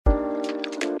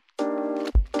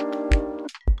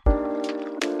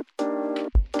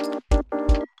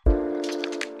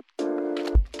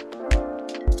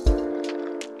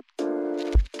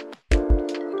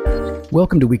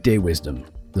Welcome to Weekday Wisdom,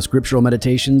 the scriptural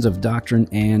meditations of doctrine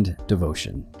and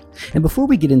devotion. And before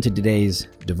we get into today's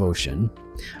devotion,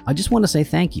 I just want to say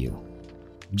thank you.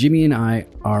 Jimmy and I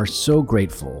are so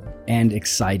grateful and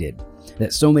excited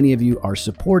that so many of you are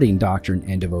supporting doctrine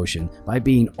and devotion by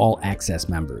being all access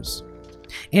members.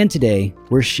 And today,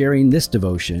 we're sharing this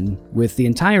devotion with the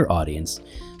entire audience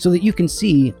so that you can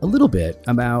see a little bit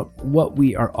about what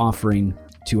we are offering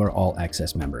to our all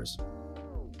access members.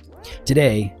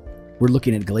 Today, we're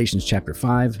looking at Galatians chapter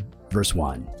 5, verse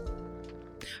 1.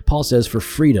 Paul says, "For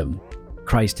freedom,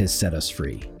 Christ has set us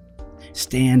free.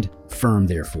 Stand firm,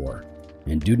 therefore,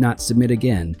 and do not submit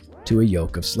again to a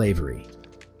yoke of slavery."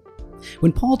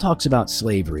 When Paul talks about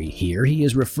slavery here, he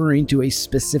is referring to a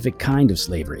specific kind of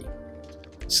slavery.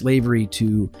 Slavery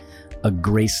to a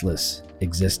graceless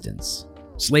existence.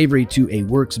 Slavery to a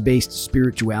works-based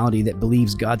spirituality that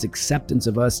believes God's acceptance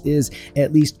of us is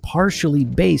at least partially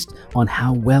based on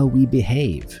how well we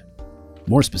behave.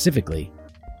 More specifically,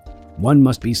 one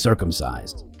must be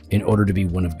circumcised in order to be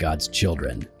one of God's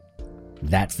children.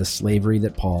 That's the slavery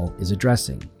that Paul is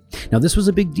addressing. Now, this was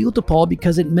a big deal to Paul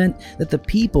because it meant that the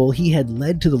people he had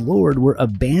led to the Lord were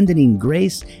abandoning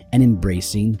grace and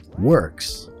embracing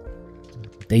works.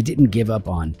 They didn't give up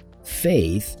on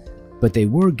faith, but they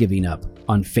were giving up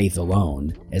on faith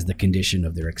alone as the condition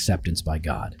of their acceptance by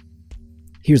God.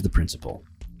 Here's the principle.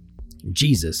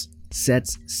 Jesus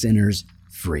sets sinners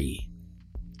free.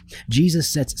 Jesus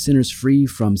sets sinners free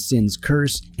from sin's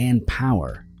curse and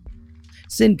power.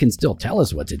 Sin can still tell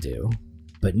us what to do,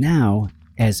 but now,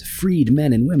 as freed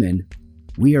men and women,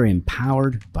 we are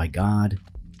empowered by God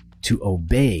to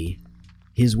obey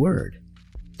His word.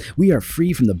 We are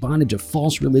free from the bondage of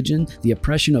false religion, the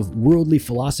oppression of worldly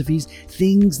philosophies,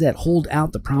 things that hold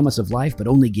out the promise of life but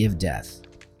only give death.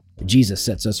 Jesus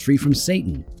sets us free from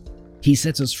Satan. He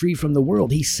sets us free from the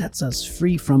world. He sets us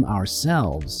free from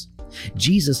ourselves.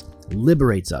 Jesus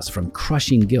liberates us from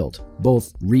crushing guilt,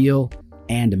 both real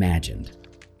and imagined,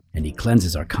 and He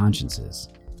cleanses our consciences.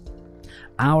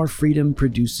 Our freedom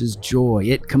produces joy.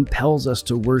 It compels us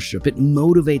to worship. It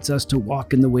motivates us to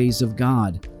walk in the ways of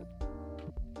God,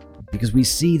 because we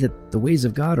see that the ways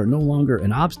of God are no longer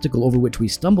an obstacle over which we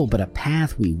stumble, but a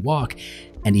path we walk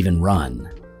and even run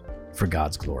for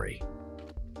God's glory.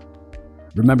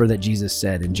 Remember that Jesus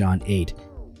said in John 8,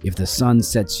 "If the Son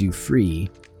sets you free,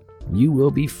 you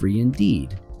will be free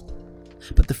indeed."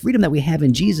 But the freedom that we have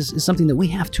in Jesus is something that we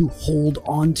have to hold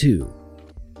on to.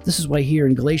 This is why here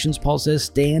in Galatians, Paul says,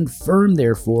 "Stand firm,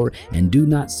 therefore, and do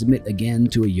not submit again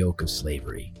to a yoke of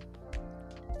slavery."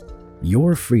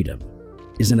 Your freedom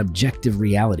is an objective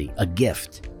reality, a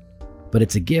gift, but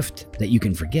it's a gift that you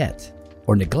can forget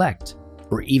or neglect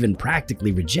or even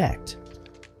practically reject.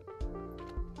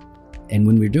 And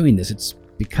when we're doing this, it's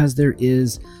because there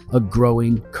is a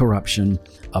growing corruption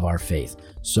of our faith.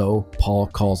 So Paul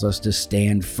calls us to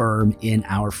stand firm in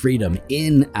our freedom,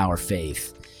 in our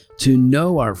faith, to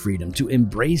know our freedom, to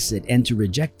embrace it, and to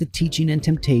reject the teaching and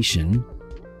temptation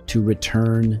to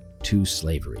return to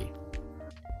slavery.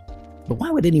 But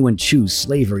why would anyone choose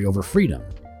slavery over freedom?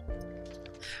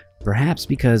 Perhaps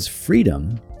because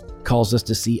freedom calls us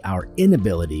to see our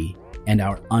inability and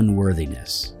our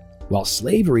unworthiness, while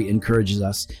slavery encourages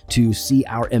us to see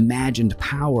our imagined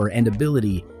power and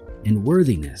ability and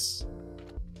worthiness.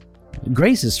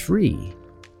 Grace is free,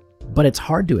 but it's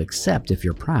hard to accept if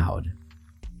you're proud.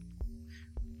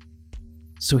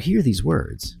 So hear these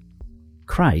words.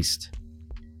 Christ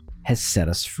has set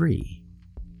us free.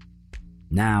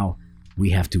 Now,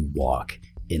 we have to walk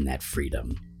in that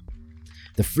freedom.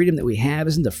 The freedom that we have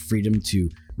isn't the freedom to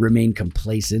remain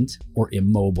complacent or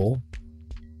immobile.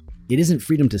 It isn't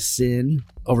freedom to sin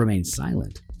or remain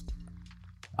silent.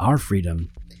 Our freedom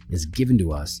is given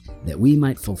to us that we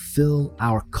might fulfill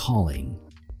our calling,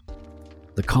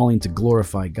 the calling to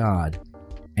glorify God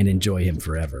and enjoy Him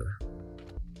forever.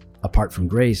 Apart from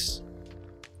grace,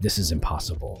 this is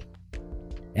impossible.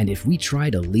 And if we try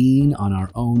to lean on our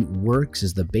own works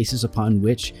as the basis upon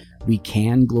which we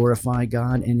can glorify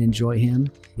God and enjoy Him,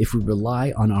 if we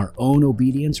rely on our own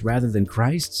obedience rather than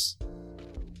Christ's,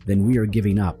 then we are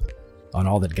giving up on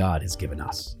all that God has given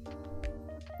us.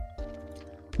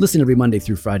 Listen every Monday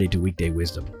through Friday to Weekday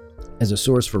Wisdom as a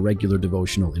source for regular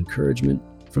devotional encouragement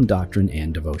from doctrine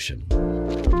and devotion.